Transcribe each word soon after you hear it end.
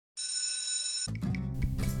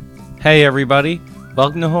Hey everybody,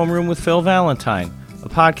 welcome to Homeroom with Phil Valentine, a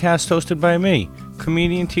podcast hosted by me,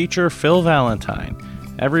 comedian teacher Phil Valentine.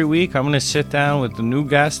 Every week I'm going to sit down with a new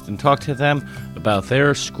guest and talk to them about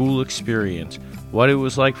their school experience, what it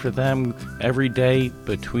was like for them every day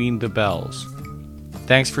between the bells.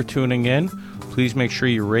 Thanks for tuning in. Please make sure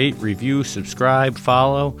you rate, review, subscribe,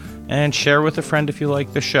 follow, and share with a friend if you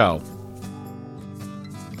like the show.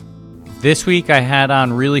 This week I had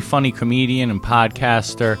on really funny comedian and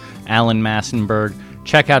podcaster Alan Massenberg.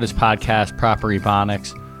 Check out his podcast, Proper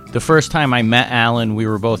Ebonics. The first time I met Alan, we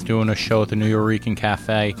were both doing a show at the New Eurekan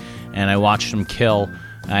Cafe, and I watched him kill.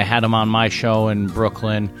 I had him on my show in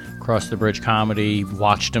Brooklyn, Cross the Bridge Comedy,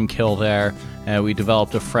 watched him kill there, and we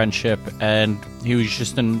developed a friendship, and he was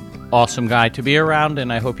just an awesome guy to be around,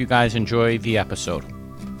 and I hope you guys enjoy the episode.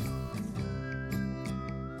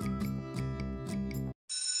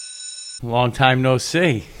 Long time no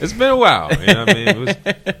see. It's been a while. You know what I mean? It was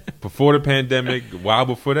before the pandemic, a while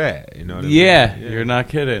before that. You know what I mean? Yeah, you're not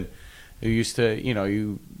kidding. You used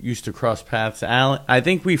to cross paths. Alan, I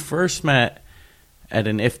think we first met at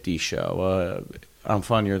an IFTY show, I'm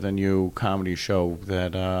Funnier Than You comedy show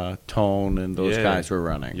that Tone and those guys were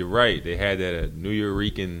running. You're right. They had that at New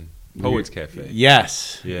Eurekan Poets Cafe.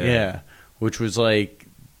 Yes. Yeah. Which was like,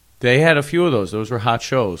 they had a few of those. Those were hot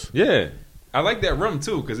shows. Yeah. I like that room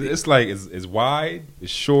too because it's like it's wide,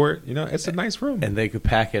 it's short. You know, it's a nice room, and they could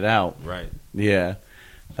pack it out. Right. Yeah,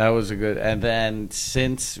 that was a good. And then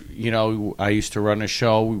since I used to run a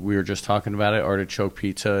show, we were just talking about it, Artichoke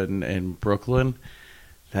Pizza in Brooklyn,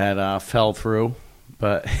 that fell through.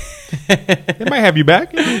 But they might have you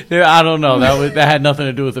back. I don't know. That had nothing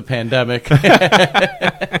to do with the pandemic.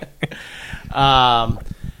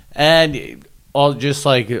 And. Just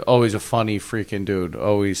like always a funny freaking dude,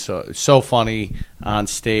 always so funny on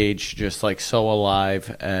stage, just like so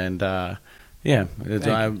alive, and I'm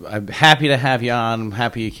happy to have you on. I'm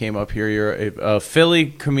happy you came up here. You're a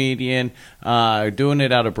Philly comedian, doing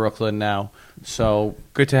it out of Brooklyn now, so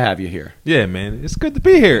good to have you here. Yeah, man, it's good to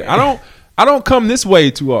be here. I don't come this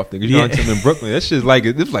way too often because I'm in Brooklyn. That's just like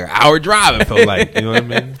it's like an hour drive. I feel like, you know what I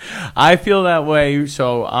mean. I feel that way.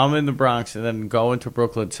 So I'm in the Bronx, and then going to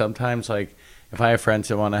Brooklyn sometimes, like. If I have friends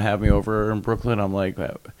that want to have me over in Brooklyn, I'm like,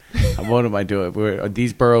 what am I doing?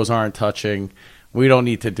 These boroughs aren't touching. We don't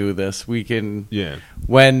need to do this. We can. Yeah.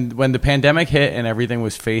 When the pandemic hit and everything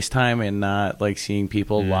was FaceTime and not like seeing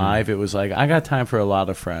people live, it was like I got time for a lot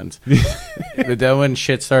of friends. But then when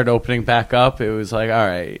shit started opening back up, it was like, all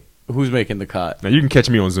right, who's making the cut? Now you can catch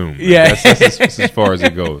me on Zoom. Yeah. That's as far as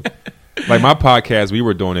it goes. Like my podcast, we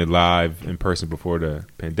were doing it live in person before the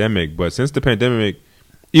pandemic, but since the pandemic,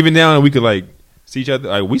 even now we could like. See each other,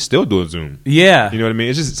 like we still do a Zoom. Yeah, you know what I mean.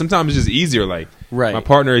 It's just sometimes it's just easier. Like my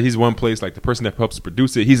partner, he's one place. Like the person that helps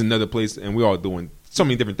produce it, he's another place, and we all doing so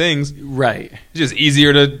many different things. Right. It's just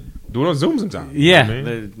easier to do it on Zoom sometimes. Yeah, you know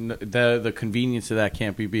what I mean? the convenience of that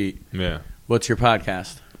can't be beat. Yeah. What's your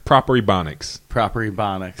podcast? Proper Ebonics. Proper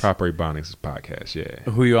Ebonics. Proper Ebonics podcast.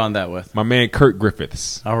 Yeah. Who are you on that with? My man Kurt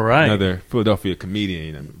Griffiths. All right. Another Philadelphia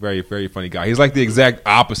comedian. Very very funny guy. He's like the exact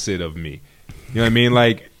opposite of me. You know what I mean?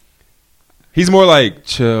 Like. He's more like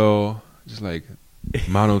chill, just like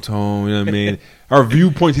monotone, you know what I mean? Our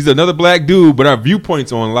viewpoints, he's another black dude, but our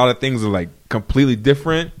viewpoints on a lot of things are like completely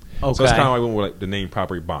different. Okay. So it's kind of like when we're like the name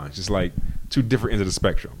Proper Ebonics. Just like two different ends of the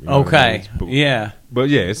spectrum. You know okay. But, yeah. But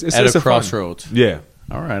yeah, it's at a crossroads. Yeah.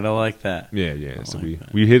 All right, I like that. Yeah. So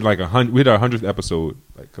we hit like we hit our 100th episode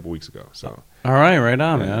like a couple weeks ago. So. All right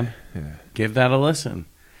on, man. Yeah. Give that a listen.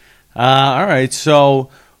 All right,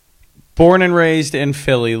 so. Born and raised in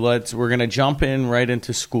Philly. We're gonna jump in right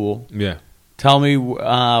into school. Yeah. Tell me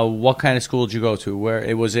what kind of school did you go to?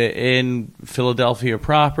 Where was it in Philadelphia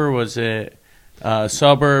proper? Was it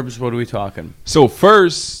suburbs? What are we talking? So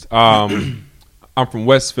first, I'm from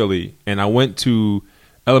West Philly, and I went to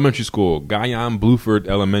elementary school, Guyon Bluford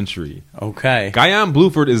Elementary. Okay. Guyon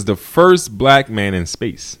Bluford is the first black man in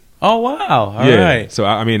space. Oh wow! All right. So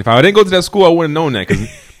I mean, if I didn't go to that school, I wouldn't have known that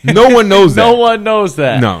because. No one knows that. No one knows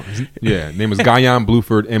that. No. Yeah. Name was Guyon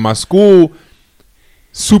Bluford. And my school,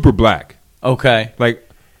 super black. Okay. Like,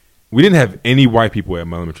 we didn't have any white people at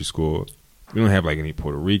my elementary school. We don't have, like, any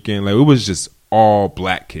Puerto Rican. Like, it was just all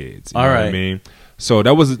black kids. You know what I mean? So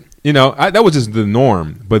that was, that was just the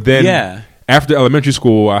norm. But then after elementary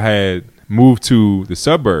school, I had moved to the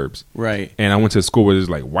suburbs. Right. And I went to a school where there's,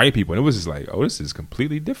 like, white people. And it was just like, oh, this is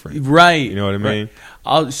completely different. Right. You know what I mean?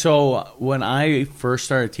 So when I first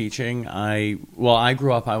started teaching, I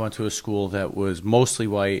grew up, I went to a school that was mostly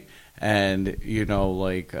white and,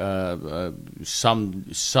 some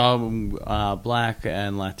black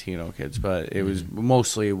and Latino kids, but it was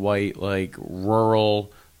mostly white, like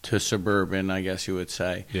rural to suburban, I guess you would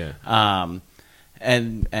say. Yeah.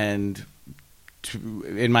 And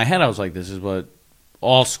in my head, I was like, this is what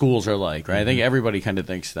all schools are like, right? I think everybody kind of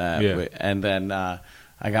thinks that. Yeah. And then I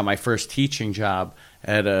got my first teaching job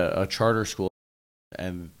at a charter school.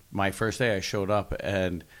 And my first day, I showed up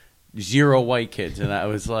and 0 white kids. And I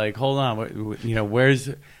was like, hold on, where's...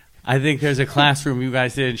 I think there's a classroom you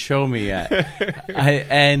guys didn't show me yet.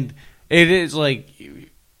 And it is like...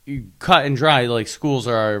 cut and dry, like schools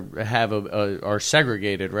are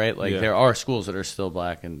segregated, right? Like there are schools that are still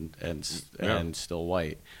black and still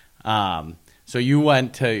white. So you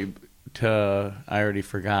went to I already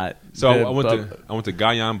forgot. So I went to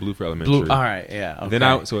Guyan Bluford Elementary. All right, yeah. Okay. Then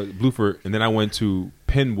Bluford, and then I went to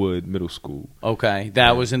Penwood Middle School. Okay,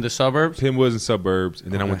 that was in the suburbs. Penwood's in suburbs,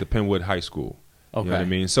 and then I went to Penwood High School. Okay, you know what I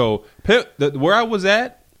mean. So where I was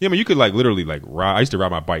at, you could like literally like ride. I used to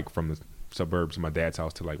ride my bike from the suburbs of my dad's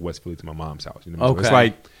house to like West Philly to my mom's house. You know what I mean? So it's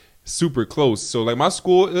like super close. So like my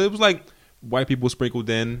school, it was like white people sprinkled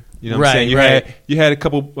in. You know what I'm saying? You had a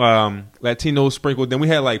couple Latinos sprinkled. Then we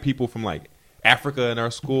had like people from like Africa in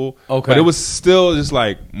our school. Okay, but it was still just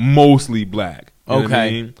like mostly black. You know what I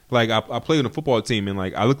mean? Like I played on a football team, and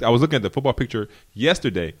like I was looking at the football picture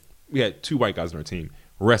yesterday. We had 2 white guys on our team.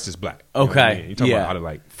 Rest is black. You know what I mean? You're talking about out of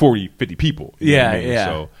like 40, 50 people. You know what I mean?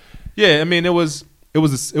 So I mean it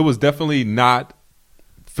was definitely not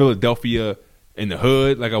Philadelphia in the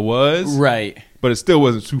hood like I was. Right. But it still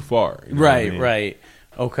wasn't too far. You know what I mean? Right.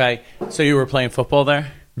 Okay. So you were playing football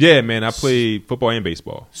there? Yeah, man. I played football and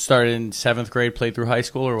baseball. Started in 7th grade, played through high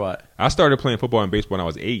school or what? I started playing football and baseball when I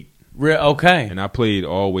was 8. Okay. And I played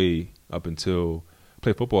all the way up until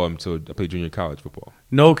I played junior college football.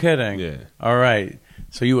 No kidding. Yeah. All right.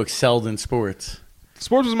 So you excelled in sports.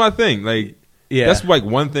 Sports was my thing. Like, that's like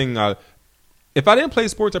one thing if I didn't play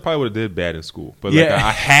sports, I probably would have did bad in school. But like,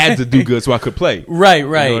 I had to do good so I could play. Right. You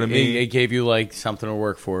know what I mean? It gave you like something to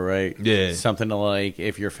work for, right? Yeah. Something to like,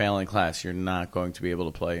 if you're failing class, you're not going to be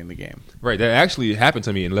able to play in the game. Right. That actually happened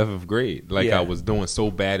to me in 11th grade. Like I was doing so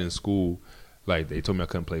bad in school, like they told me I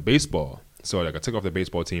couldn't play baseball. So like I took off the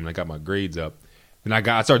baseball team and I got my grades up. And I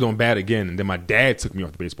started doing bad again, and then my dad took me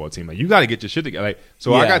off the baseball team. Like, you got to get your shit together. Like,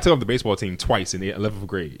 so I got took off the baseball team twice in the 11th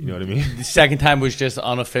grade. You know what I mean? The second time was just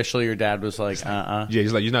unofficial. Your dad was like, Yeah,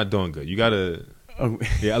 he's like, you're not doing good. You got to.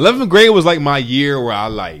 Yeah, 11th grade was like my year where I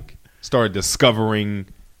like started discovering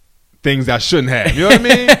things I shouldn't have. You know what I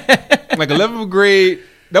mean? Like 11th grade.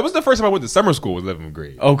 That was the first time I went to summer school. Was 11th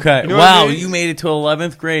grade. Okay, you know wow, I mean? You made it to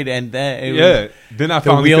 11th grade, and then then I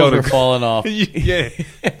finally the wheels were falling off. Yeah,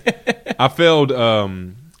 I failed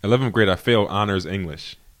 11th grade. I failed honors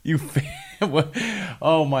English. You failed?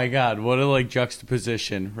 Oh my God! What a like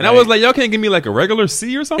juxtaposition. Right? And I was like, y'all can't give me like a regular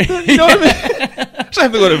C or something. You know what I mean? I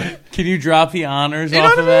have to go to. Can you drop the honors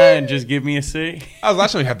off of that and just give me a C? I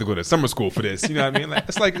shouldn't have to go to summer school for this. You know what I mean? Like,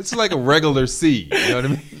 it's like a regular C. You know what I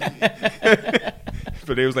mean?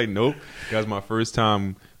 But they was like, nope. That was my first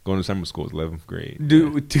time going to summer school. 11th grade.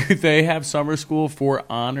 Do they have summer school for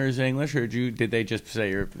honors English, or did they just say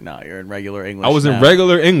you're in regular English? I was in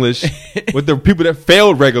regular English with the people that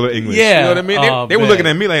failed regular English. Yeah, you know what I mean? They were looking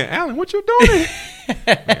at me like, Alan, what you doing?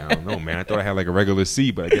 Man, I don't know, man. I thought I had like a regular C,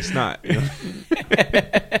 but I guess not. You know?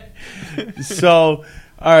 So.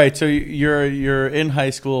 All right, so you're in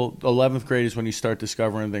high school. 11th grade is when you start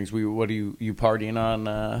discovering things. What are you partying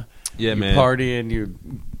on? Yeah, man. Partying, you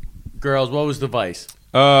girls. What was the vice?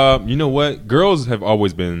 You know what? Girls have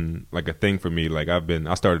always been like a thing for me. Like I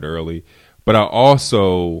started early, but I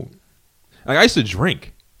also I used to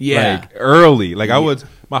drink. Yeah, like early. Like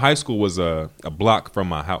my high school was a block from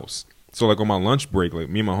my house. So like on my lunch break, like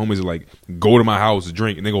me and my homies would like go to my house,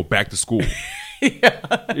 drink, and then go back to school. Yeah.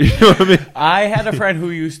 You know what I mean? I had a friend who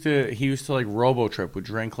used to like Robotrip, would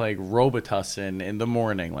drink like Robitussin in the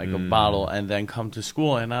morning, like a bottle, and then come to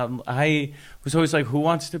school. And I was always like, who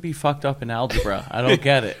wants to be fucked up in algebra? I don't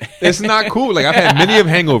get it. It's not cool. Like I've had many of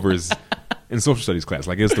hangovers in social studies class.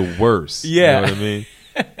 Like it's the worst. Yeah. You know what I mean?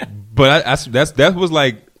 But that was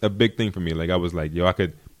like a big thing for me. Like I was like, yo, I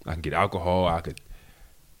can get alcohol. I could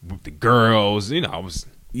with the girls. You know, I was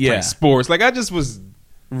playing sports. Like I just was.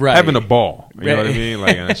 Right. Having a ball, you know what I mean?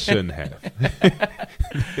 Like, and I shouldn't have.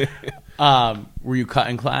 Were you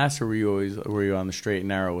cutting class, or were you on the straight and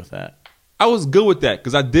narrow with that? I was good with that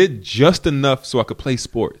because I did just enough so I could play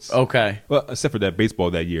sports. Okay. Well, except for that baseball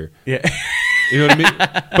that year. Yeah. You know what I mean?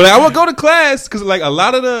 But I would go to class because like a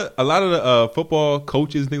lot of the football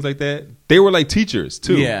coaches and things like that, they were like teachers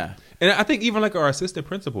too. Yeah. And I think even like our assistant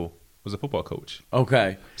principal was a football coach.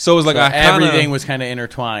 Okay. So it was like everything was kind of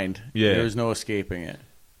intertwined. Yeah. There was no escaping it.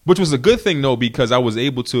 Which was a good thing, though, because I was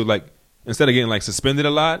able to, like, instead of getting, like, suspended a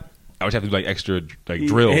lot, I would have to do like extra like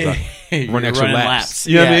drills, like, run extra running laps.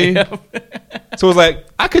 You know what I mean? So it's like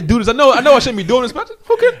I could do this. I know I shouldn't be doing this, but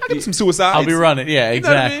who can? I can do some suicides. I'll be running. Yeah, You know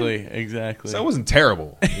what I exactly, mean? exactly. So it wasn't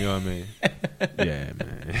terrible. You know what I mean? Yeah,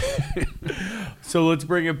 man. So let's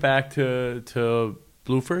bring it back to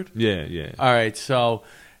Bluford. Yeah. All right. So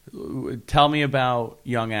tell me about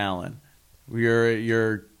young Alan.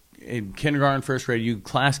 You're in kindergarten, first grade. You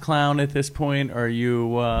class clown at this point? Or are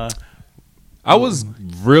you? I was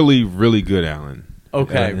really, really good, Alan.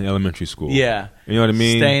 Okay. In elementary school. Yeah. You know what I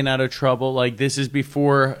mean? Staying out of trouble. Like, this is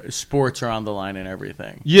before sports are on the line and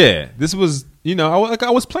everything. Yeah. This was, I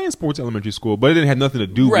was playing sports in elementary school, but it didn't have nothing to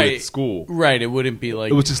do with school. Right. It wouldn't be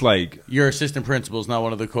like It was just like your assistant principal is not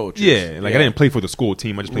one of the coaches. I didn't play for the school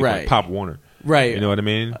team. I just played for like, Pop Warner. Right. You know what I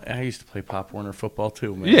mean? I used to play Pop Warner football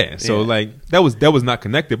too, man. Yeah. So like that was not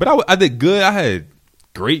connected, but I did good. I had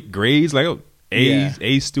great grades, like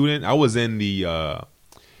A student. I was in the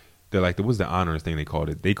what was the honors thing they called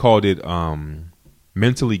it? They called it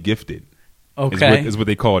mentally gifted. Okay. Is what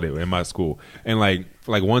they called it in my school. And like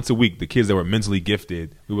once a week, the kids that were mentally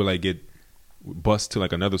gifted, we would like get bused to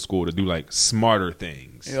like another school to do like smarter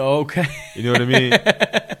things. Okay. You know what I mean?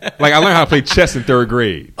 Like I learned how to play chess in 3rd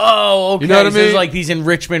grade. Oh, okay. You know what I mean? So there's like these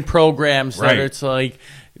enrichment programs that Right. it's like,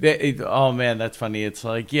 oh man, that's funny. It's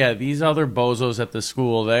like, these other bozos at the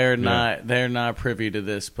school, they're not privy to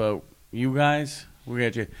this, but you guys, we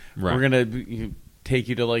got you. Right. We're gonna take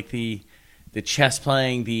you to like the chess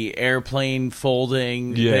playing, the airplane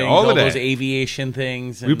folding, things, all of that. those aviation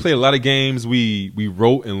things. We played a lot of games. We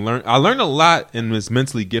wrote and learned. I learned a lot in this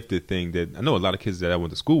mentally gifted thing that I know a lot of kids that I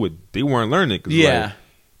went to school with, they weren't learning. Cause like,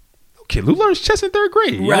 kid who learns chess in 3rd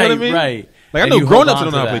grade? You know what I mean? Right. Like I And know you grown hold ups on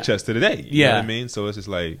don't know to how to play that. chess to today. You know what I mean? So it's just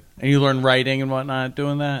like And you learn writing and whatnot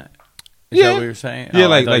doing that? Is that what you're saying? Yeah,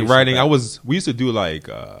 Oh, I thought you like said writing. that. We used to do like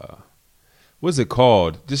what's it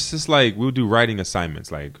called? Just like we would do writing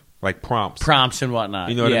assignments, like prompts. Prompts and whatnot.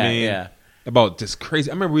 You know what I mean? Yeah. About this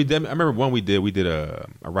crazy. I remember one we did a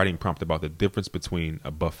writing prompt about the difference between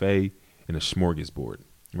a buffet and a smorgasbord,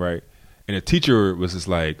 right? And the teacher was just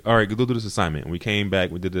like, "All right, go do this assignment." And we came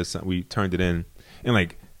back, we did this, we turned it in, and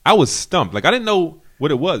like I was stumped, like I didn't know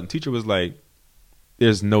what it was. And the teacher was like,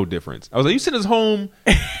 "There's no difference." I was like, "You sent us home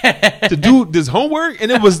to do this homework,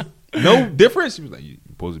 and it was no difference?" She was like, "You're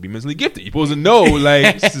supposed to be mentally gifted. You're supposed to know,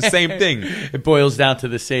 like it's the same thing." It boils down to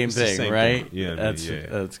the same It's the thing, same right? thing. Yeah,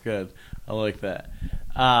 that's good. I like that.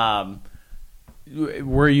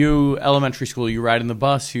 Were you elementary school? You riding the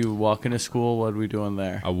bus? You walking to school? What are we doing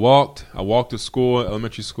there? I walked to school,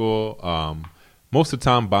 elementary school, most of the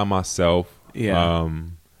time by myself. Yeah.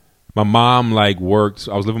 My mom like worked.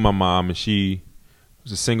 I was living with my mom, and she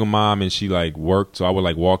was a single mom, and she like worked. So I would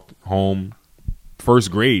like walk home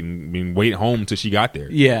 1st grade and wait home till she got there.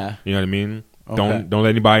 Yeah. You know what I mean? Okay. Don't let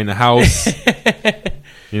anybody in the house.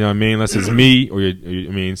 You know what I mean? Unless it's me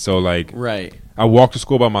or so like Right. I walked to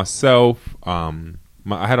school by myself. I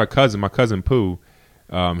had my cousin Pooh.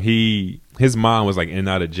 His mom was like in and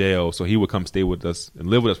out of jail, so he would come stay with us and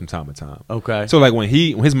live with us from time to time. Okay. So like when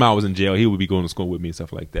his mom was in jail, he would be going to school with me and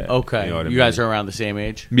stuff like that. Okay. You know what I You mean? guys are around the same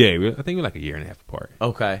age? Yeah, I think we're like a year and a half apart.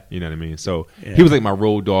 Okay. You know what I mean? So Yeah. he was like my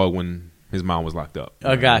road dog when his mom was locked up. I know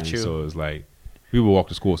what got mean? you. So it was like we would walk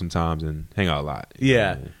to school sometimes and hang out a lot.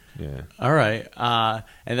 Yeah. Yeah. All right.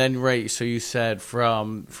 And then, right, so you said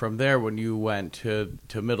from there when you went to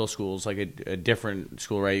middle schools, like a different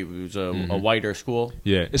school, right? It was a whiter school?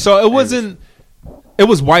 Yeah. So it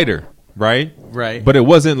was whiter, right? Right. But it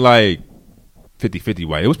wasn't like 50-50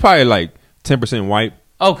 white. It was probably like 10% white,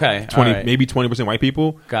 Okay. 20 all right. maybe 20% white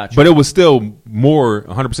people. Gotcha. But it was still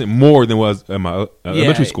 100% more than was in my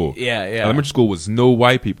elementary school. Yeah, yeah. Elementary school was no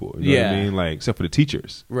white people. You know what I Yeah. mean? Like except for the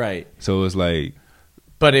teachers. Right. So it was like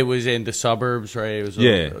But it was in the suburbs, right? It was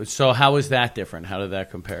Yeah. So how was that different? How did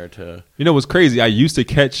that compare to? you know what's crazy? I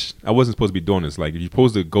wasn't supposed to be doing this. Like you're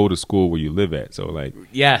supposed to go to school where you live at. So like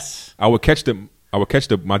Yes. I would catch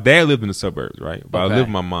my dad lived in the suburbs, right? But Okay. I lived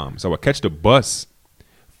with my mom. So I would catch the bus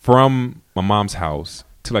from my mom's house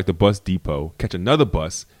to like the bus depot, catch another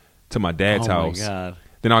bus to my dad's Oh, my house. God.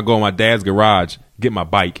 Then I'll go in my dad's garage, get my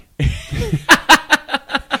bike, and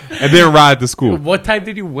then ride to school. What time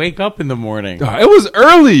did you wake up in the morning? It was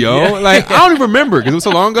early, yo. Yeah. Like I don't even remember because it was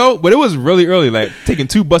so long ago, but it was really early. Like taking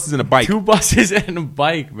 2 buses and a bike 2 buses and a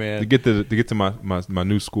bike, to man. get to my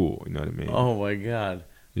new school. You know what I mean? Oh, my God.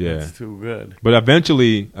 Yeah. That's too good. But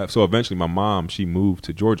eventually, my mom, she moved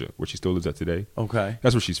to Georgia, where she still lives at today. Okay.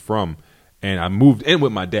 That's where she's from. And I moved in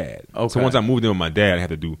with my dad. Okay. So once I moved in with my dad, I had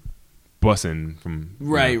to do busing from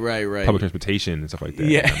Right. public transportation and stuff like that.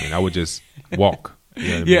 Yeah. I mean, I would just walk. You know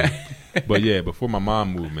what I mean? Yeah. But yeah, before my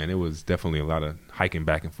mom moved, man, it was definitely a lot of hiking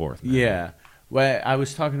back and forth. Man. Yeah. Well, I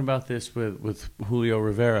was talking about this with Julio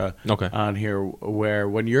Rivera on here, where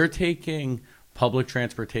when you're taking public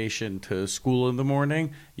transportation to school in the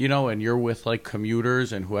morning, and you're with like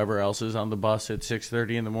commuters and whoever else is on the bus at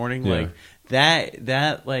 6:30 in the morning, like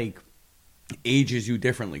that like ages you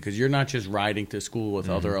differently because you're not just riding to school with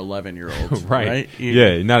other 11-year-olds, right?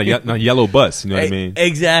 Not a yellow bus. You know what I mean?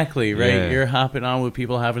 Exactly, right. Yeah. You're hopping on with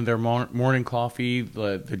people having their morning coffee,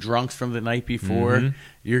 the drunks from the night before. Mm-hmm.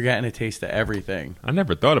 You're getting a taste of everything. I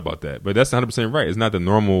never thought about that, but that's 100% right. It's not the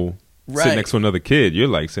normal sit next to another kid. You're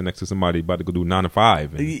like sitting next to somebody about to go do 9 to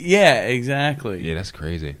 5. Yeah, exactly. Yeah, that's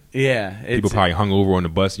crazy. Yeah, people probably hung over on the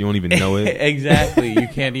bus. You don't even know it. Exactly. You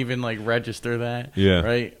can't even like register that. Yeah,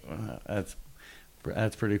 right.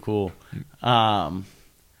 That's pretty cool. How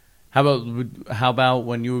about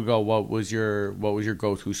when you would go? What was your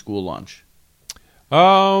go-to school lunch?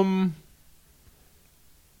 I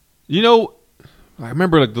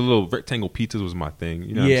remember like the little rectangle pizzas was my thing.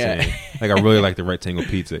 You know what I'm saying? Like I really like the rectangle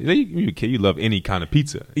pizza. You're a kid, you love any kind of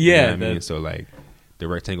pizza. You know what I mean? So like the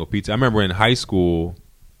rectangle pizza. I remember in high school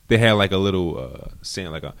they had like a little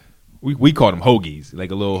we called them hoagies,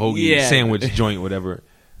 like a little hoagie sandwich joint, whatever.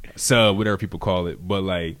 Sub, whatever people call it, but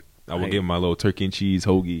like I would give them my little turkey and cheese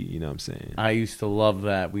hoagie. You know what I'm saying? I used to love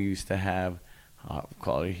that. We used to have,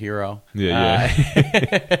 call it a Hero. Yeah.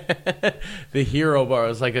 The Hero bar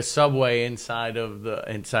was like a Subway inside of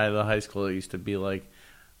the high school. It used to be like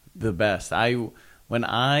the best. When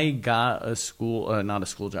I got a school, not a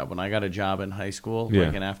school job. When I got a job in high school,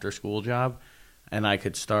 like an after school job. And I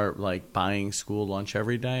could start like buying school lunch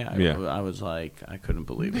every day. I was like, I couldn't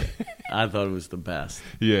believe it. I thought it was the best.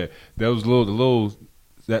 Yeah, that was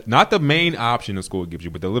not the main option the school gives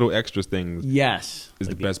you, but the little extra things. Yes, is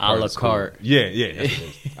like the best part. A la carte. Yeah,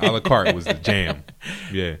 a la carte was the jam.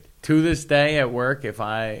 Yeah. To this day at work,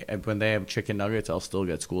 when they have chicken nuggets, I'll still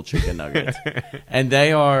get school chicken nuggets, and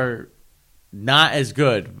they are not as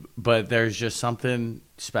good, but there's just something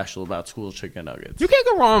special about school chicken nuggets. You can't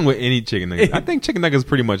go wrong with any chicken nuggets. I think chicken nuggets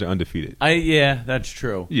pretty much undefeated. Yeah, that's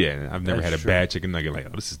true. Yeah, I've never had a bad chicken nugget like,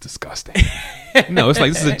 oh, this is disgusting. No, it's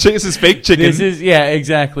like this is fake chicken.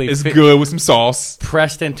 Exactly. It's good with some sauce.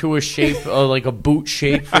 Pressed into a shape, like a boot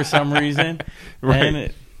shape for some reason. Right.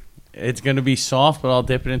 And it's going to be soft, but I'll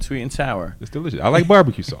dip it in sweet and sour. It's delicious. I like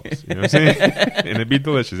barbecue sauce. You know what I'm saying? And it'd be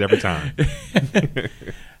delicious every time.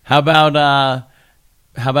 How about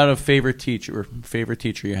a favorite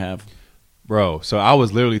teacher you have? Bro, so I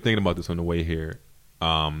was literally thinking about this on the way here.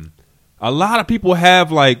 A lot of people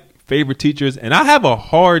have like favorite teachers, and I have a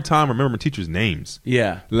hard time remembering teachers' names.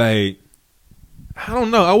 Yeah. Like, I don't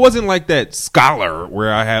know. I wasn't like that scholar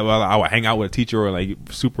where I would hang out with a teacher or like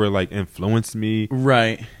super like influenced me.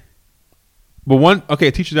 Right. But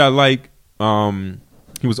a teacher that I like,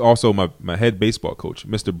 he was also my head baseball coach,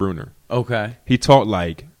 Mr. Bruner. Okay. He taught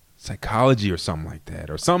like psychology or something like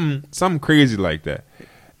that, or something crazy like that.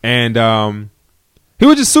 And he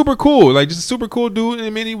was just super cool, like just a super cool dude.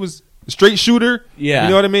 I mean, he was a straight shooter. Yeah. You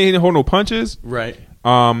know what I mean? He didn't hold no punches. Right.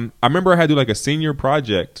 I remember I had to do like a senior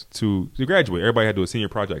project to graduate. Everybody had to do a senior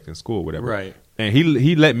project in school, whatever. Right. And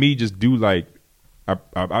he let me just do like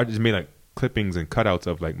I just made like clippings and cutouts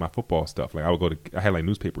of like my football stuff. Like I had like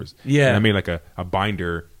newspapers. Yeah. And I made like a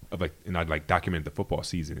binder of like, and I'd like document the football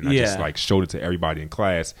season, and I just like showed it to everybody in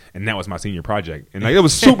class, and that was my senior project, and like it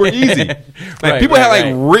was super easy. Like people had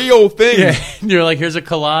like real things. Yeah. You're like, here's a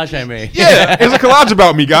collage I made. Yeah, there's a collage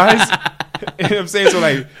about me, guys. You know what I'm saying? So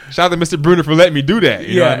like, shout out to Mr. Bruner for letting me do that.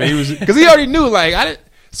 You know what I mean? Because he already knew like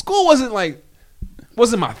school wasn't my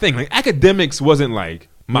thing. Like academics wasn't like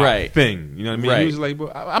my thing. You know what I mean? He was like,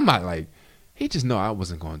 well, I'm not like. He just know I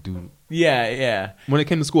wasn't going to do. Yeah. When it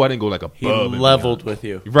came to school, I didn't go like above. He leveled with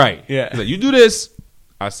you. Right. Yeah. He's like, you do this.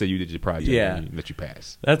 I say you did your project. Yeah. And let you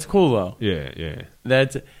pass. That's cool though. Yeah.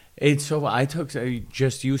 It's so. I took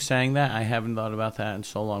just you saying that. I haven't thought about that in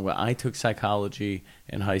so long, but I took psychology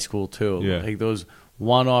in high school too. Yeah. Like those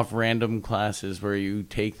one-off random classes where you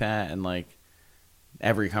take that and like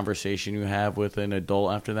every conversation you have with an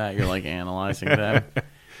adult after that, you're like analyzing them.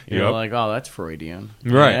 You're like, oh, that's Freudian.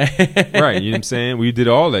 Right. Right. You know what I'm saying? We did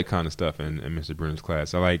all that kind of stuff in Mr. Bruner's class.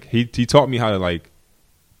 So like he taught me how to like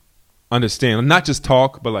understand, not just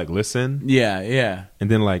talk, but like listen. Yeah. And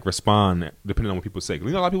then like respond depending on what people say.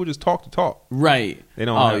 'Cause, a lot of people just talk to talk. Right. They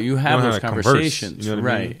don't you have those conversations. Converse, you know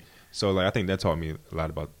what I mean? Right. So like I think that taught me a lot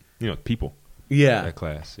about, people. Yeah. That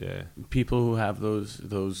class. Yeah. People who have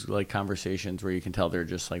those like conversations where you can tell they're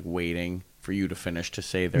just like waiting for you to finish to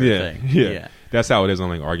say their thing. Yeah. That's how it is on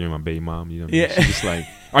like arguing with my baby mom. You know what I mean? She's just like,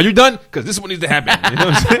 are you done? Because this is what needs to happen. You know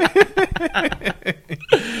what I'm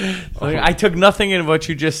saying? Like, I took nothing in what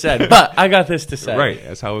you just said, but I got this to say. Right,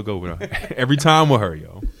 that's how it go. Every time with her,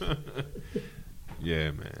 yo.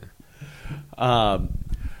 Yeah, man.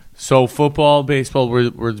 So football, baseball,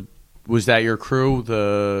 was that your crew?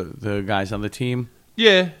 The guys on the team?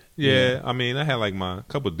 Yeah. I mean, I had like my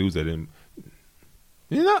couple of dudes that didn't.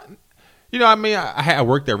 I mean, I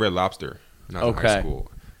worked at Red Lobster when I was in high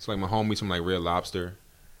school. So like my homies from like Red Lobster,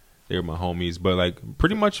 they were my homies. But like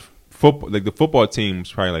pretty much football, like the football team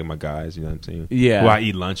was probably like my guys. You know what I'm saying? Yeah. Who I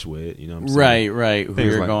eat lunch with. You know what I'm saying? Right. Who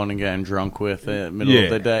you're going and getting drunk with in the middle of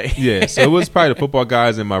the day. Yeah. So it was probably the football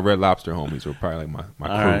guys and my Red Lobster homies were probably like my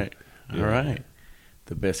crew. All right. Yeah. All right.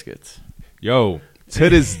 The biscuits. Yo, to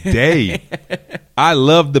this day, I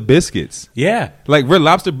love the biscuits. Yeah. Like Red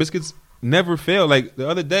Lobster biscuits never fail. Like the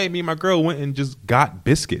other day, me and my girl went and just got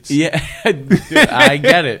biscuits. Yeah. I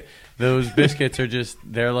get it. Those biscuits are just,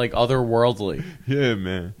 they're like otherworldly. Yeah,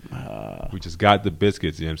 man. We just got the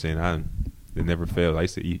biscuits, you know what I'm saying? They never failed. I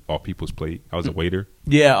used to eat off people's plate. I was a waiter.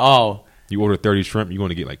 Yeah, oh. You order 30 shrimp, you're going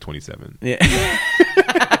to get like 27. Yeah.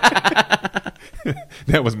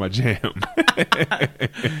 That was my jam.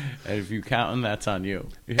 And if you count them, that's on you.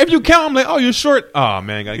 If you count, I'm like, oh, you're short. Oh,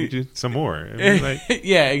 man, got to get you some more. I mean, like,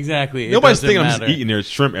 yeah, exactly. Nobody's thinking I'm just eating their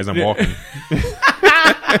shrimp as I'm walking.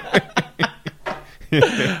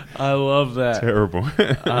 I love that. Terrible.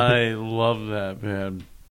 I love that, man.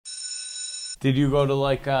 Did you go to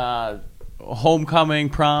like homecoming,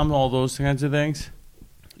 prom, all those kinds of things?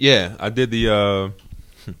 Yeah, I did the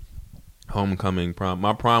homecoming prom.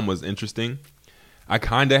 My prom was interesting. I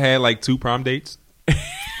kind of had like 2 prom dates.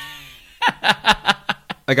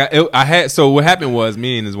 Like I had. So what happened was,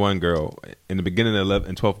 me and this one girl in the beginning of 11th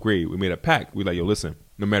and 12th grade, we made a pact. We like, yo, listen,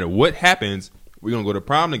 no matter what happens, we're gonna go to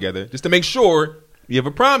prom together just to make sure we have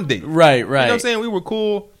a prom date. Right. You know what I'm saying? We were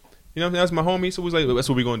cool. You know what I'm saying? That's my homie. So we was like, that's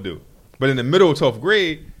what we're gonna do. But in the middle of 12th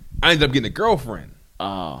grade, I ended up getting a girlfriend.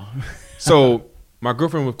 Oh. So my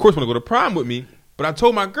girlfriend, of course, want to go to prom with me. But I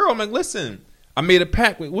told my girl, I'm like, listen, I made a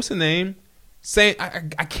pact with, what's her name? Saying I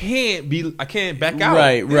can't back out.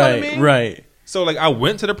 Right, you know what I mean? right. So like I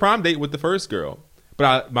went to the prom date with the first girl,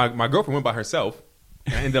 but my girlfriend went by herself.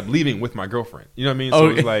 And I ended up leaving with my girlfriend. You know what I mean? So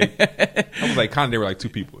it was like, I was like, kind of, they were like 2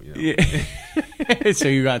 people. You know? Yeah. So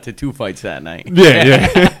you got to 2 fights that night. Yeah.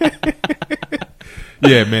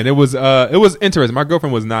 Yeah, man. It was interesting. My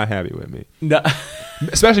girlfriend was not happy with me. No.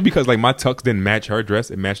 Especially because like my tux didn't match her dress.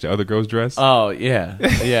 It matched the other girl's dress. Oh, yeah.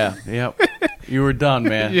 Yeah. Yep. You were done,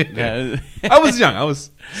 man. Yeah. I was young. I was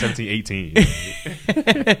 17, 18.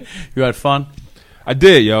 You had fun? I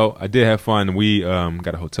did, yo. I did have fun. We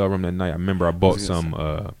got a hotel room that night. I remember I bought some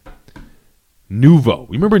Nuvo.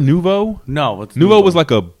 You remember Nuvo? No. What's Nuvo was like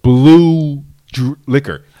a blue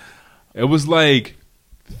liquor. It was like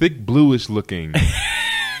thick bluish looking.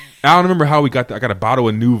 I don't remember how we got that. I got a bottle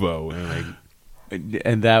of Nuvo.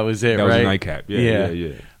 And that was it, that right? was a nightcap.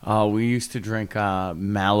 Yeah. Oh, we used to drink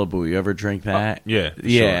Malibu. You ever drink that?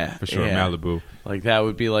 Yeah. For sure. Yeah. Malibu. Like that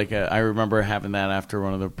would be like I remember having that after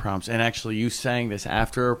one of the proms. And actually, you sang this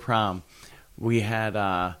after a prom. We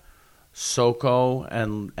had Soko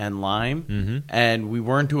and lime, and we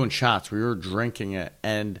weren't doing shots. We were drinking it.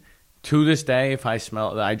 And to this day, if I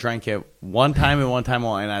smell it, I drank it one time and one time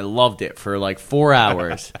only, and I loved it for like 4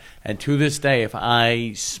 hours. And to this day, if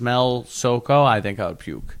I smell Soko, I think I would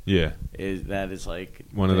puke. Yeah. That is like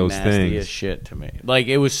one of those nastiest things. shit to me. Like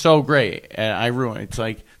it was so great, and I ruined it. It's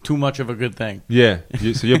like too much of a good thing. Yeah.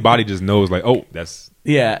 So your body just knows like, oh, that's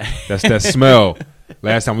that smell.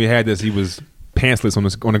 Last time we had this, he was pantsless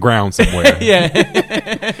on the ground somewhere.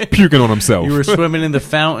 Yeah. Puking on himself. You were swimming in the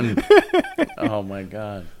fountain. Oh my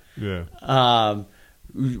god. Yeah. I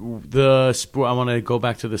want to go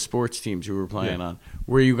back to the sports teams you were playing on.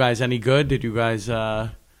 Were you guys any good? Did you guys,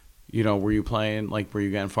 were you playing, like, were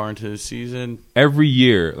you getting far into the season? Every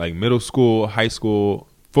year, like middle school, high school,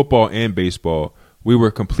 football and baseball, we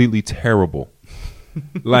were completely terrible.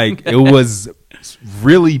 Like, it was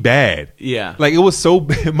really bad. Yeah. Like, it was so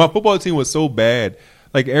bad. My football team was so bad.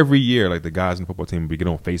 Like, every year, like, the guys in the football team would get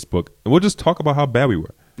on Facebook, and we'll just talk about how bad we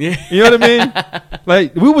were. Yeah. You know what I mean?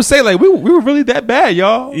 Like, we would say, like, we were really that bad,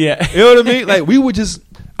 y'all. Yeah. You know what I mean? Like, we would just,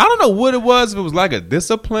 I don't know what it was. If it was like a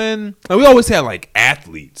discipline. Like, we always had, like,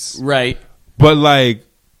 athletes. Right. But, like,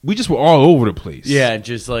 we just were all over the place. Yeah,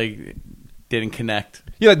 just, like, didn't connect.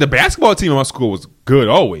 Yeah, like, the basketball team in my school was good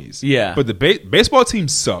always. Yeah. But the baseball team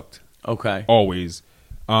sucked. Okay. Always.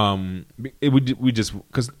 We just,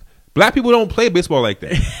 because black people don't play baseball like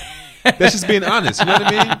that. That's just being honest. You know what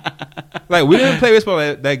I mean? Like, we didn't play baseball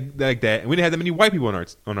like that, and we didn't have that many white people at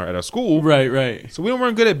our school. Right. So we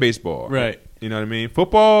weren't good at baseball. Right. You know what I mean?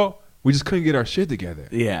 Football, we just couldn't get our shit together.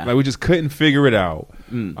 Yeah. Like we just couldn't figure it out.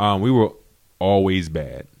 We were always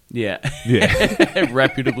bad. Yeah. Yeah.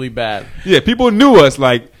 Reputably bad. Yeah, people knew us.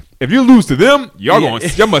 Like, if you lose to them, y'all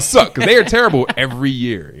must suck because they are terrible every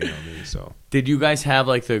year. You know what I mean? So, did you guys have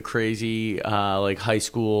like the crazy like high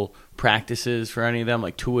school practices for any of them,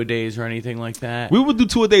 like two-a-days or anything like that? we would do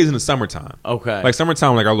 2-a-days in the summertime. Okay. Like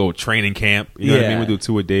summertime, like our little training camp. You know what I Yeah. mean? We do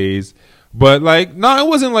 2-a-days. But like, no, it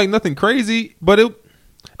wasn't like nothing crazy. But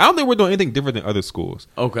I don't think we're doing anything different than other schools.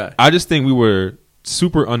 Okay. I just think we were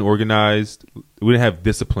super unorganized. We didn't have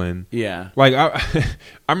discipline. Yeah. Like I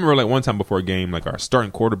remember like one time before a game, like our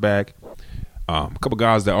starting quarterback, a couple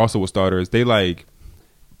guys that also were starters, they like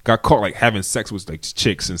got caught like having sex with like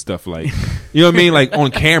chicks and stuff, like, you know what I mean, like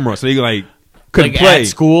on camera, so they like couldn't Like play at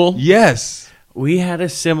school? Yes. We had a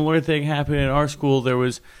similar thing happen in our school. There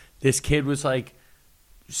was this kid was like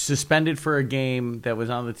suspended for a game that was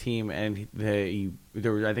on the team, and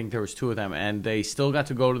I think there was two of them, and they still got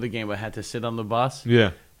to go to the game but had to sit on the bus.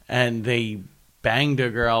 Yeah. And they banged a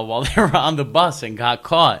girl while they were on the bus and got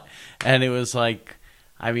caught. And it was like,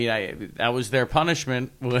 I mean, that was their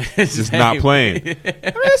punishment. Was Just not playing. I mean,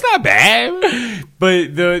 it's not bad.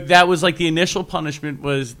 But that was like the initial punishment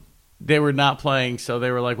was they were not playing, so they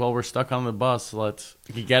were like, well, we're stuck on the bus. Let's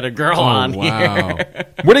get a girl on wow. here.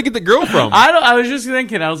 Where'd they get the girl from? I was just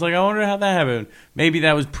thinking. I was like, I wonder how that happened. Maybe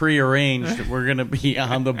that was prearranged that we're going to be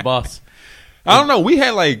on the bus. I don't know.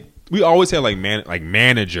 We always had like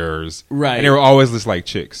managers. Right. And they were always just like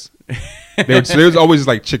chicks. There was always just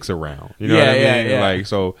like chicks around. You know what I mean? Yeah. Like,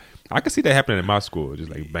 so I could see that happening in my school, just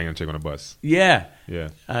like banging a chick on a bus. Yeah. Yeah.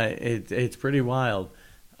 It's pretty wild.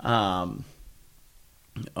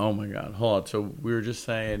 Oh my God! Hold on. So we were just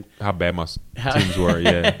saying How bad my teams were.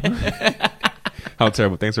 Yeah. How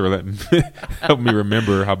terrible. Thanks for helping me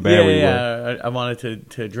remember how bad we were. Yeah. I wanted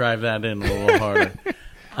to drive that in a little harder.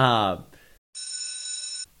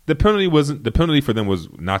 The penalty for them was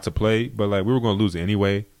not to play, but like we were going to lose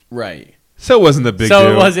anyway. Right. So it wasn't a big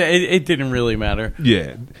So deal. it didn't really matter.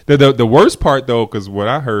 Yeah. The worst part though, because what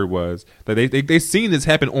I heard was that they seen this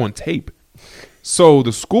happen on tape. So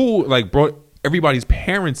the school like brought everybody's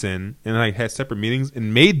parents in and like had separate meetings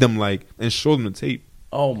and made them like and showed them the tape.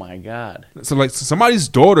 Oh my God. So like somebody's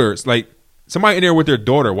daughters, like somebody in there with their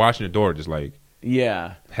daughter watching their daughter just like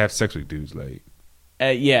have sex with dudes, like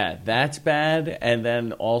yeah, that's bad. And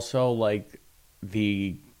then also like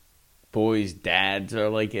the boys' dads are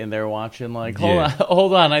like in there watching, like,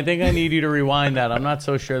 hold on, I think I need you to rewind that. I'm not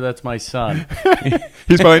so sure that's my son.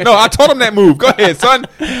 He's probably like, no, I told him that move. Go ahead, son.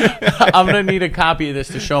 I'm gonna need a copy of this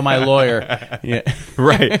to show my lawyer. Yeah.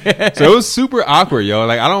 Right. So it was super awkward, yo.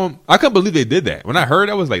 Like I couldn't believe they did that. When I heard,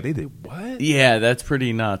 I was like, they did what? Yeah, that's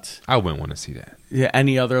pretty nuts. I wouldn't want to see that. Yeah.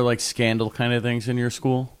 Any other like scandal kind of things in your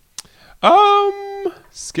school?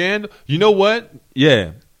 Scandal. You know what?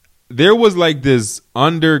 Yeah. There was like this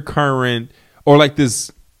undercurrent or like this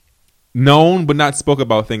known but not spoke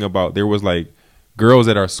about thing about there was like girls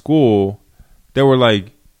at our school that were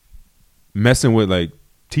like messing with like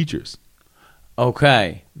teachers.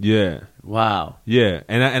 Okay. Yeah. Wow. Yeah.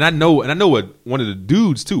 And I know what one of the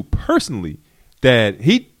dudes too personally that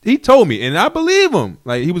he told me and I believe him.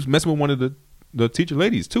 Like he was messing with one of the teacher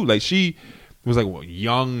ladies too. Like she was like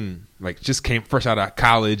young, like just came fresh out of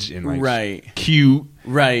college and like cute.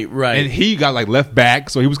 Right. And he got like left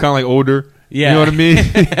back, so he was kind of like older. Yeah. You know what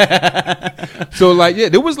I mean? So like, yeah,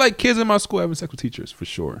 there was like kids in my school having sex with teachers for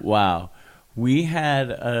sure. Wow. We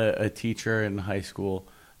had a teacher in high school,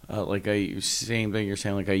 like same thing you're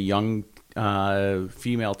saying, like a young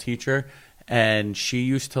female teacher, and she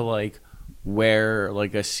used to like wear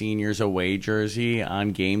like a seniors away jersey on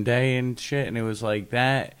game day and shit, and it was like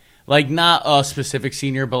that. Like not a specific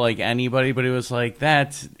senior, but like anybody. But it was like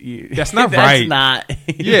that's not right. That's not.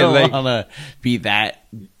 You don't want to be that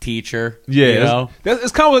teacher. Yeah, you know?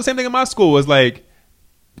 It's kind of the same thing in my school. It's like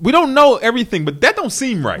we don't know everything, but that don't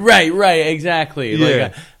seem right. Right, exactly.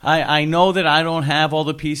 Yeah. Like I know that I don't have all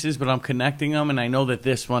the pieces, but I'm connecting them, and I know that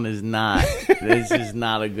this one is not. This is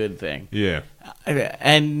not a good thing. Yeah.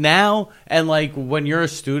 And now, and like when you're a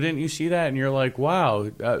student, you see that, and you're like, wow,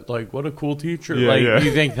 like what a cool teacher.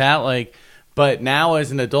 You think that, like. But now,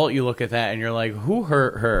 as an adult, you look at that and you're like, "Who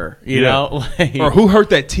hurt her?" You know, like, or who hurt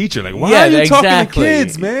that teacher? Like, why are you talking to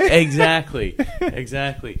kids, man? Exactly.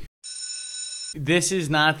 This is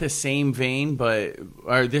not the same vein,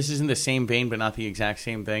 this is in the same vein, but not the exact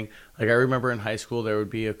same thing. Like I remember in high school, there would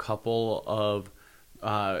be a couple of,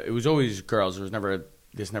 it was always girls. This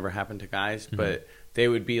never happened to guys, but they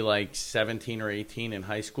would be like 17 or 18 in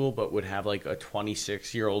high school, but would have like a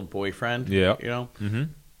 26-year-old boyfriend. Yeah, you know. Mm-hmm.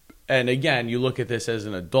 And again, you look at this as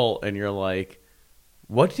an adult, and you're like,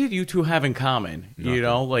 what did you two have in common? Nothing. You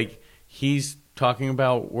know, like he's talking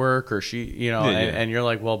about work or she, you know, and you're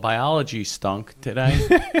like, well, biology stunk today,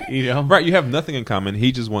 you know? Right, you have nothing in common.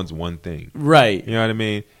 He just wants one thing. Right. You know what I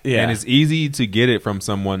mean? Yeah. And it's easy to get it from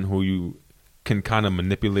someone who you can kind of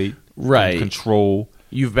manipulate, right, control.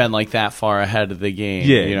 You've been like that far ahead of the game,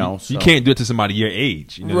 Yeah, you know? you can't do it to somebody your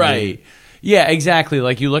age. You know what I mean? Right. Yeah, exactly.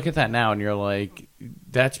 Like you look at that now and you're like,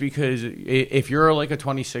 that's because if you're like a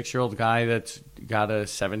 26-year-old guy that's got a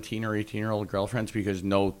 17 or 18-year-old girlfriend, it's because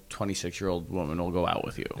no 26-year-old woman will go out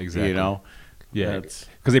with you. Exactly. You know? Yeah.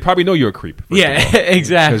 Because they probably know you're a creep. Yeah,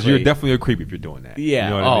 exactly. Because you're definitely a creep if you're doing that. Yeah. You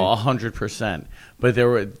know what I mean? 100%. But there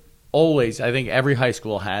were always, I think every high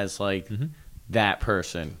school has like that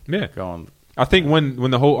person going. I think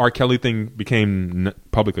when the whole R. Kelly thing became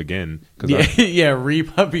public again, because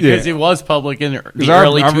it was public in the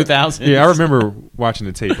early 2000s. Yeah, I remember watching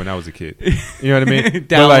the tape when I was a kid. You know what I mean?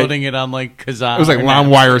 Downloading it on like Kazaa. It was like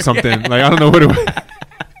LimeWire or something. Like I don't know what it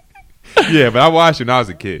was. Yeah, but I watched it when I was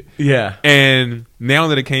a kid. Yeah, and now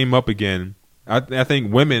that it came up again, I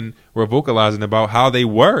think women were vocalizing about how they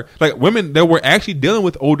were. Like women that were actually dealing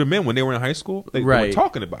with older men when they were in high school. They were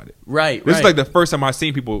talking about it. Right. This is like the first time I've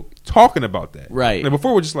seen people talking about that. Right. Like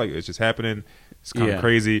before we're just like, it's just happening. It's kind of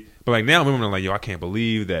crazy. But like now women are like, yo, I can't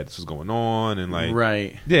believe that this was going on. And like,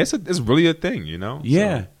 yeah, it's really a thing, you know?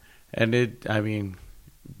 Yeah. So. And it, I mean,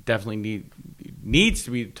 definitely needs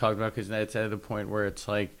to be talked about because it's at the point where it's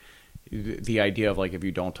like the idea of like, if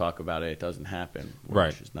you don't talk about it, it doesn't happen.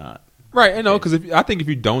 Which is not. Right, I know, because I think if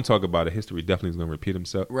you don't talk about it, history definitely is going to repeat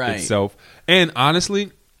itself. And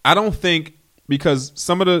honestly, I don't think because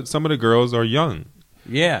some of the girls are young.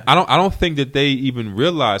 Yeah, I don't think that they even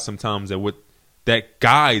realize sometimes that what that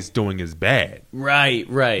guy's doing is bad. Right.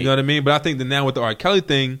 You know what I mean? But I think that now with the R. Kelly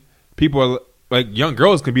thing, people are like young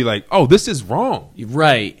girls can be like, "Oh, this is wrong."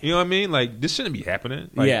 Right. You know what I mean? Like this shouldn't be happening.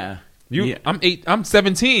 Like, I'm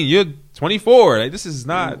 17. You're 24. Like this is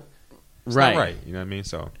not right. You know what I mean?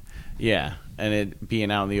 So. Yeah, and it being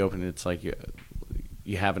out in the open, it's like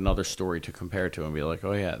you have another story to compare to and be like,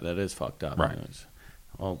 oh yeah, that is fucked up. Right. It's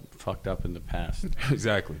all fucked up in the past.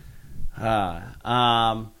 Exactly. All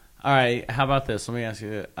right, how about this? Let me ask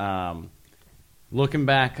you, looking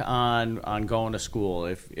back on going to school,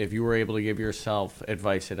 if you were able to give yourself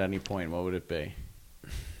advice at any point, what would it be?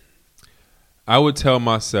 I would tell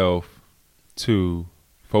myself to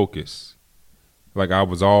focus. Like I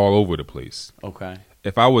was all over the place. Okay.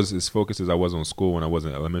 If I was as focused as I was on school when I was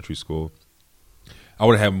in elementary school, I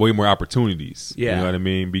would have way more opportunities. Yeah. You know what I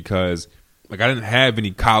mean? Because like I didn't have any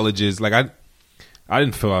colleges. Like I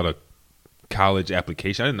didn't fill out a college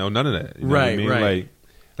application. I didn't know none of that. You know what I mean? Right.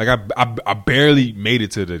 Like I barely made it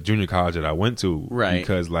to the junior college that I went to. Right.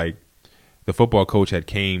 Because like the football coach had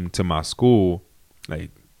came to my school like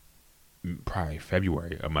probably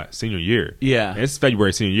February of my senior year. Yeah. And it's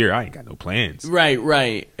February senior year. I ain't got no plans.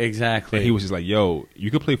 Right. Exactly. And he was just like, yo,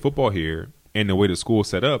 you could play football here. And the way the school's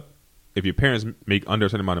set up, if your parents make under a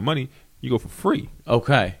certain amount of money, you go for free.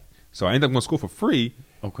 Okay. So I ended up going to school for free.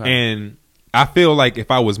 Okay. And I feel like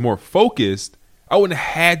if I was more focused, I wouldn't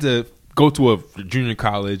have had to go to a junior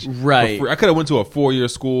college. Right. I could have went to a 4-year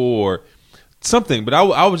school or something. But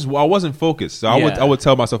I wasn't focused. So I would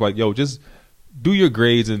tell myself like, yo, just do your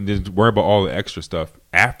grades and then worry about all the extra stuff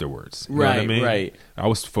afterwards. You know what I mean? Right. I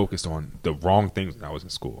was focused on the wrong things when I was in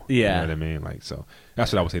school. Yeah. You know what I mean? Like, so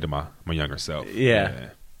that's what I would say to my younger self. Yeah.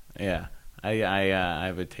 I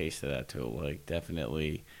have a taste of that too. Like,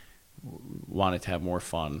 definitely wanted to have more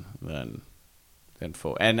fun than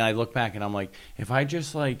and I look back and I'm like, if I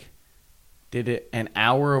just like did it an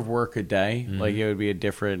hour of work a day, like it would be a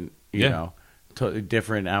different, you know,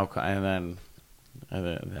 different outcome. And then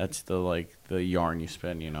that's the yarn you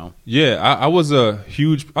spin, you know? Yeah, I was I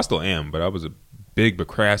still am, but I was a big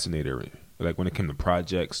procrastinator. Like when it came to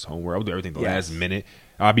projects, homework, I would do everything the last minute.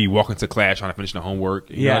 I'd be walking to class trying to finish the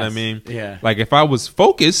homework. You know what I mean? Yeah. Like if I was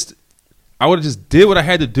focused, I would have just did what I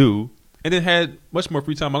had to do and then had much more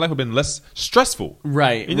free time. My life would have been less stressful.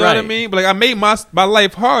 Right. You know what I mean? But like I made my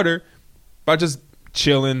life harder by just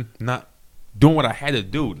chilling, not doing what I had to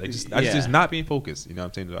do. Like just not being focused. You know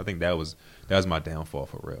what I'm saying? I think that was my downfall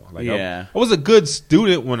for real. Like I was a good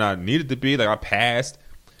student when I needed to be. Like I passed,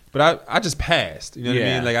 but I just passed. You know what I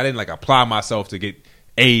mean? Like I didn't like apply myself to get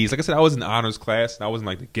A's. Like I said, I was in the honors class. And I wasn't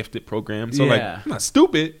like the gifted program. So like I'm not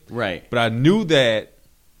stupid. Right. But I knew that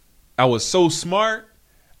I was so smart.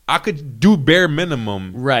 I could do bare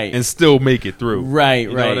minimum. Right. And still make it through. Right.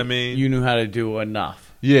 You know what I mean? You knew how to do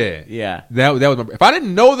enough. Yeah. Yeah. That was if I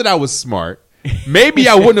didn't know that I was smart, maybe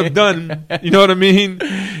I wouldn't have done. You know what I mean?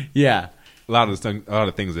 Yeah. A lot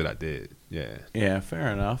of things that I did. Yeah. Yeah. Fair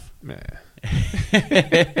enough. Yeah.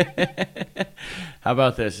 How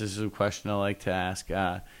about this? This is a question I like to ask.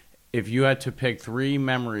 If you had to pick 3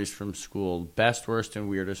 memories from school, best, worst, and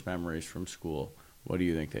weirdest memories from school, what do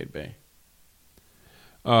you think they'd be?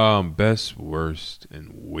 Best, worst,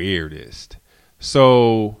 and weirdest.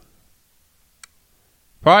 So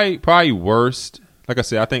probably worst. Like I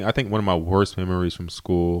said, I think one of my worst memories from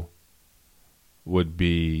school would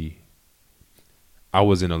be I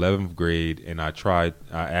was in 11th grade and I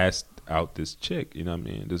asked out this chick, you know what I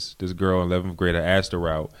mean? This girl in 11th grade, I asked her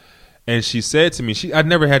out. And she said to me, I'd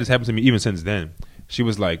never had this happen to me even since then. She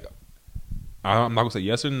was like, I'm not going to say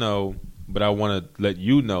yes or no, but I want to let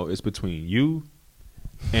you know it's between you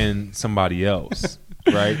and somebody else,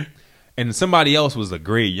 right? And somebody else was a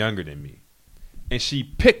grade younger than me. And she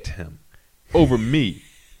picked him over me.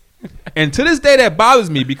 And to this day, that bothers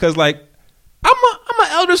me because, like, I'm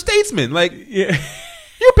an elder statesman. Like, yeah.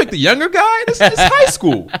 You picked the younger guy? This is high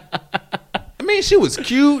school. I mean, she was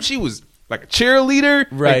cute. She was like a cheerleader.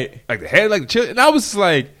 Right. Like the head, like the cheer. And I was just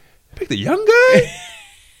like, I picked the young guy?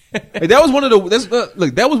 Like, that was one of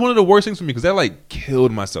the worst things for me because that, like,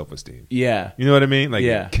 killed my self-esteem. Yeah. You know what I mean? Like,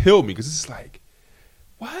 yeah. It killed me because it's like,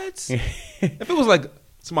 what? If it was like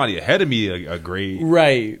somebody ahead of me a grade.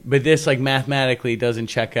 Right. But this, like, mathematically doesn't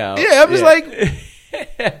check out. Yeah, I'm just like,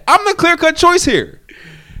 I'm the clear-cut choice here.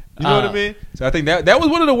 You know what I mean? So I think that was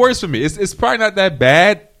one of the worst for me. It's probably not that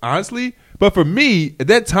bad, honestly. But for me, at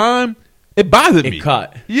that time, it bothered me. It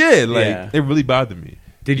cut. Yeah, like, it really bothered me.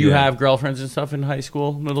 Did you have girlfriends and stuff in high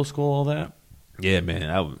school, middle school, all that? Yeah,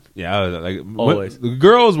 man. I was like, always. The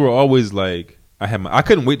girls were always like, I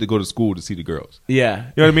couldn't wait to go to school to see the girls.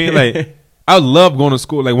 Yeah. You know what I mean? Like, I love going to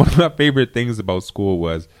school. Like, one of my favorite things about school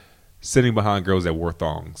was sitting behind girls that wore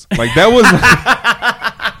thongs. Like, that was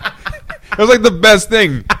it was like the best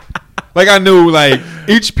thing. Like, I knew, like,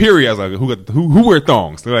 each period, I was like, who wear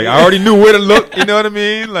thongs? Like, I already knew where to look. You know what I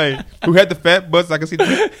mean? Like, who had the fat butts? I could see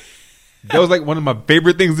that. That was like one of my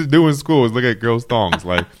favorite things to do in school is look at girls' thongs.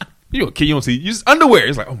 Like, you a kid, you don't see, you just underwear.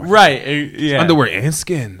 It's like, oh my right, God. Yeah, underwear and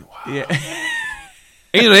skin. Wow. Yeah,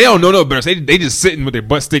 and, you know, they don't know no better. So they just sitting with their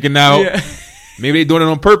butt sticking out. Yeah. Maybe they doing it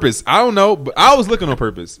on purpose. I don't know, but I was looking on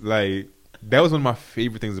purpose. Like, that was one of my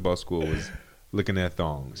favorite things about school was looking at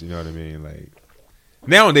thongs. You know what I mean? Like,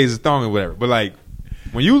 nowadays it's thong or whatever, but like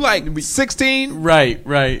when you like 16, right,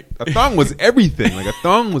 a thong was everything. Like, a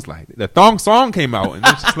thong was like the thong song came out, and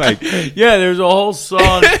it's just like, yeah, there's a whole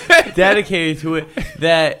song dedicated to it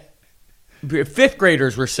that 5th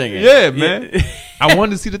graders were singing. Yeah, man. I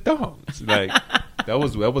wanted to see the thongs. Like, that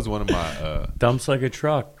was one of my dumps like a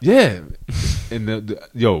truck. Yeah, and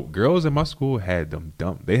girls in my school had them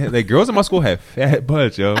dump. Girls in my school had fat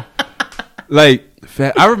butts, yo. Like,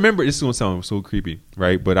 I remember, this is gonna sound so creepy,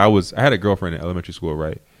 right? But I had a girlfriend in elementary school,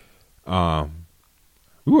 right?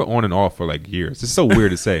 We were on and off for like years. It's so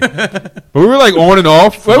weird to say, but we were like on and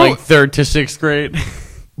off from like 3rd to 6th grade.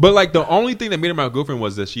 But like, the only thing that made her my girlfriend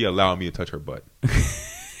was that she allowed me to touch her butt.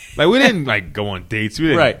 Like, we didn't like go on dates. We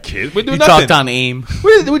didn't kiss. We did nothing. Talked on AIM.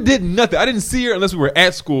 We did nothing. I didn't see her unless we were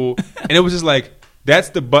at school, and it was just like, that's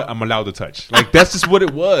the butt I'm allowed to touch. Like, that's just what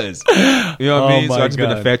it was. You know what I mean? So I just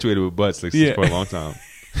been infatuated with butts like for a long time.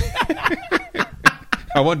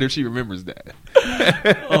 I wonder if she remembers that.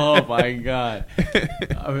 Oh my God!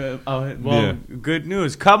 Good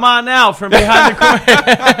news. Come on out from behind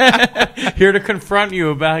the corner. Here to confront you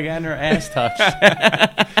about getting her ass touched.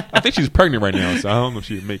 I think she's pregnant right now, so I don't know if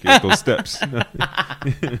she can make it those steps.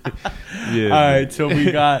 Yeah. All right, so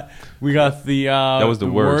we got the that was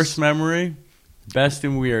the worst memory. Best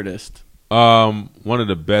and weirdest. One of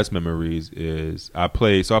the best memories is I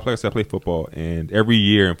play football, and every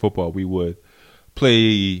year in football we would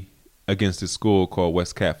play against this school called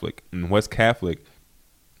West Catholic. And West Catholic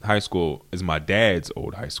High School is my dad's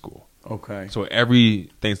old high school. Okay. So every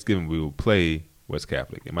Thanksgiving we would play West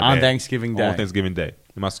Catholic. On Thanksgiving Day. On Thanksgiving Day.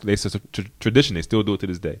 It's a tradition. They still do it to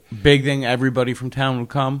this day. Big thing. Everybody from town would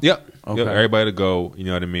come? Yep. Okay. Yep, everybody to go. You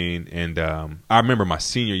know what I mean? And I remember my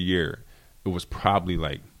senior year, it was probably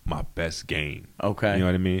like my best game. Okay. You know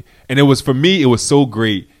what I mean? And it was, for me, it was so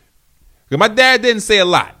great. Because my dad didn't say a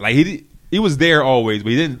lot. Like, he was there always,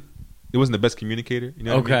 but he wasn't the best communicator. You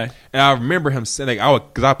know what I mean? And I remember him saying,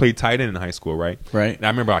 like, because I played tight end in high school, right? Right. And I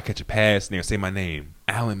remember I'd catch a pass and they'd say my name,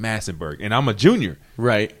 Alan Massenberg. And I'm a junior.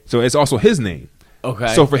 Right. So it's also his name.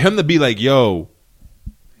 Okay. So for him to be like, yo,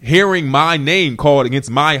 hearing my name called against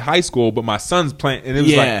my high school, but my son's playing, and it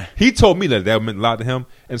was like, he told me that meant a lot to him.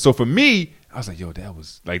 And so for me, I was like, yo, that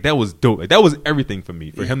was dope. Like, that was everything for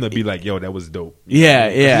me. For him to be like, yo, that was dope. Yeah,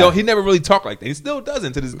 yeah. You know, he never really talked like that. He still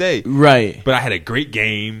doesn't to this day. Right. But I had a great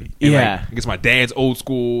game. And against my dad's old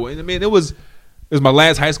school. And I mean, it was It was my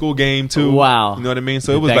last high school game too. Wow. You know what I mean?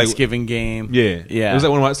 So it The was Thanksgiving game. yeah. Yeah. It was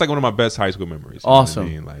like it's like one of my best high school memories. You Awesome.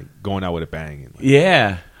 know what I mean? Like going out with a bang. And like,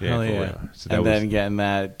 Yeah. Yeah, Hell for yeah. real. So that And was- then getting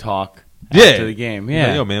that talk Yeah. after the game. He's like,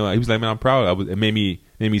 Yeah. yo, man. He was like, man, I'm proud. It made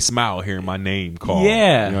me smile hearing my name called.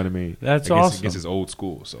 Yeah. You know what I mean? That's against, awesome. Against his old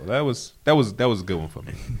school. So that was a good one for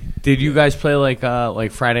me. Did you guys play like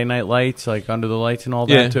Friday Night Lights, like Under the Lights and all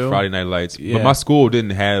that too? Friday Night Lights. Yeah. But my school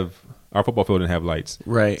didn't have our football field didn't have lights.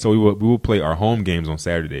 Right. So we would play our home games on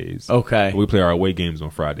Saturdays. Okay. We play our away games on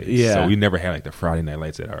Fridays. Yeah. So we never had like the Friday Night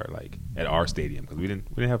Lights at our stadium because we didn't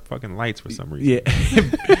have fucking lights for some reason.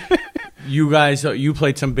 Yeah. You guys, you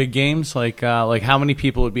played some big games. Like how many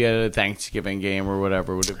people would be at a Thanksgiving game or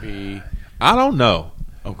whatever? Would it be? I don't know.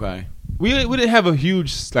 Okay. We didn't have a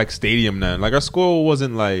huge like stadium then. Like our school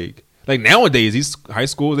wasn't like nowadays these high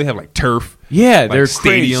schools they have like turf. Yeah, like they're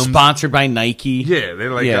stadiums sponsored by Nike. Yeah, they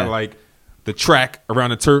like Yeah. got like the track around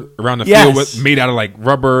the turf around the Yes. field made out of like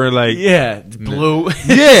rubber like Yeah, it's blue.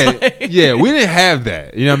 yeah. We didn't have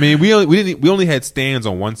that. You know what I mean? We only had stands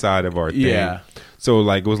on one side of our thing. Yeah. So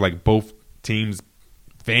like it was like both teams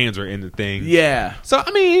fans are in the thing. Yeah. So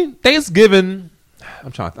I mean Thanksgiving.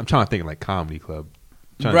 I'm trying to think of like comedy club.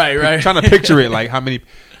 Right. Trying to picture it like how many.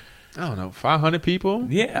 I don't know, 500 people.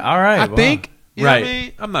 Yeah. All right. I wow. think. You know Right. what I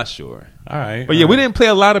mean? I'm not sure. All right. But yeah, we didn't play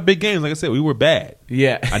a lot of big games. Like I said, we were bad.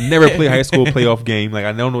 Yeah. I never played high school playoff game. Like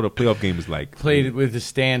I don't know what a playoff game is like. Played with the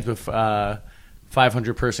stands with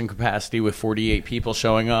 500 person capacity with 48 people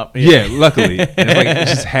showing up. Yeah, luckily. And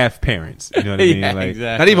it's just half parents. You know what I mean? Yeah, like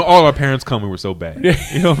exactly. not even all our parents come. We were so bad.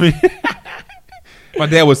 You know what I mean? My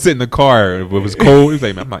dad would sit in the car. It was cold. He's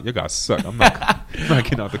like, man, you guys suck. I'm not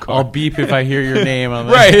getting out the car. I'll beep if I hear your name. On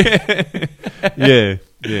Right.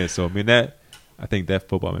 Yeah. So I mean I think that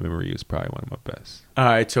football memory is probably one of my best All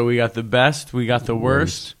right. So we got the best. We got the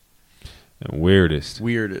worst. and weirdest.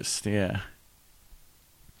 Weirdest. Yeah.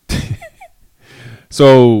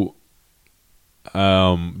 So,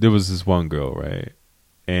 there was this one girl, right?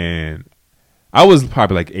 And I was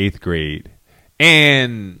probably like 8th grade,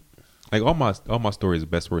 and like all my stories,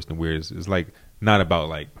 best, worst, and weirdest is like not about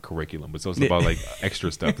like curriculum, but it's also about like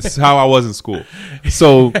extra stuff. This is how I was in school.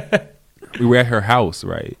 So we were at her house,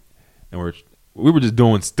 right? And we were just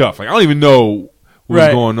doing stuff. Like I don't even know what was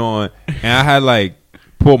going on, and I had like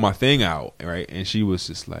pulled my thing out, right? And she was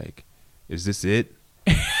just like, "Is this it?"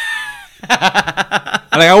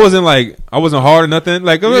 Like I wasn't hard or nothing.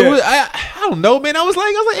 Like I don't know, man. I was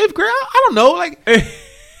like 8th grade. I don't know. Like,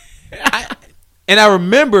 and I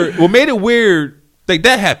remember what made it weird. Like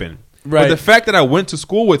that happened, right? But the fact that I went to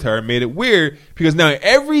school with her made it weird because now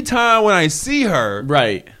every time when I see her,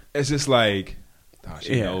 Right. it's just like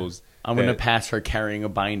she knows. I'm gonna pass her carrying a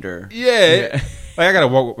binder. Yeah. Like I gotta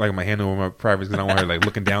walk like my hand over my privates because I don't want her like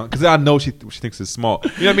looking down because I know she thinks it's small. You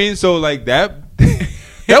know what I mean? So like that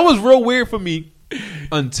that was real weird for me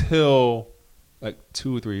until like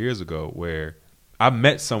 2 or 3 years ago where I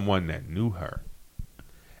met someone that knew her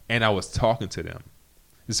and I was talking to them.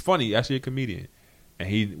 It's funny, actually a comedian,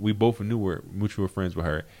 and we both knew we're mutual friends with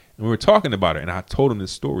her, and we were talking about her, and I told him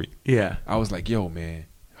this story. Yeah. I was like, "Yo, man,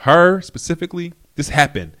 her specifically, this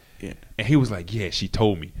happened." Yeah. And he was like, "Yeah, she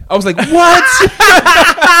told me." I was like, "What?"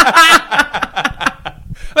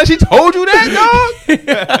 Like she told you that,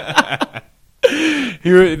 dog?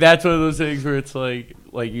 That's one of those things where it's like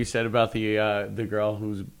you said about the girl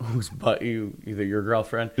whose butt either your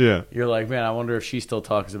girlfriend. Yeah. You're like, man, I wonder if she still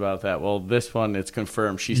talks about that. Well, this one, it's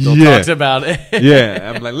confirmed she still Yeah. talks about it.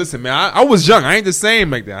 Yeah. I'm like, listen, man, I was young. I ain't the same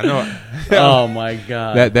like that. I know. Oh my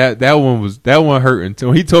god. That one hurt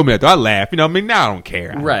until he told me that. Though. I laughed. You know, I mean, now I don't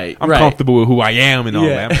care. I'm comfortable with who I am and all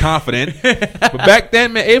that. I'm confident. But back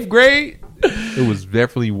then, man, 8th grade, it was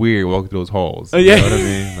definitely weird walking through those halls. You know what I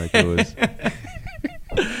mean? Like it was.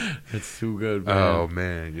 It's too good, man. Oh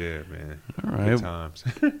man, yeah, man. All right. Good times.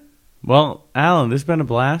 Well, Alan, this has been a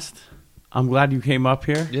blast. I'm glad you came up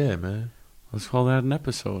here. Yeah, man. Let's call that an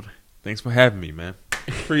episode. Thanks for having me, man.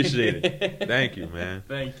 Appreciate it. Thank you, man.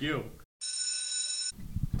 Thank you.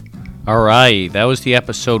 All right, that was the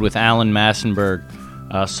episode with Alan Massenberg.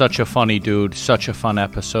 Such a funny dude, such a fun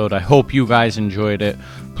episode. I hope you guys enjoyed it.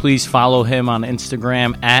 Please follow him on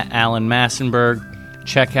Instagram at Alan Massenberg.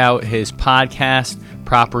 Check out his podcast,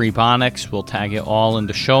 Proper Ebonics. We'll tag it all in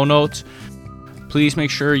the show notes. Please make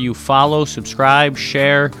sure you follow, subscribe,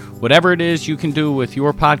 share, whatever it is you can do with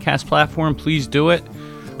your podcast platform, please do it.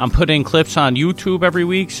 I'm putting clips on YouTube every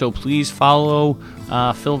week, so please follow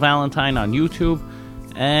Phil Valentine on YouTube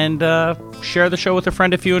and share the show with a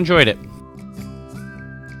friend if you enjoyed it.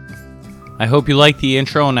 I hope you like the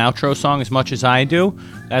intro and outro song as much as I do.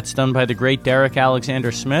 That's done by the great Derek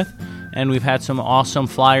Alexander Smith. And we've had some awesome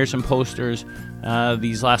flyers and posters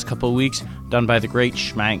these last couple of weeks, done by the great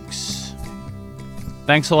Schmanks.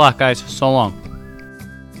 Thanks a lot, guys. So long.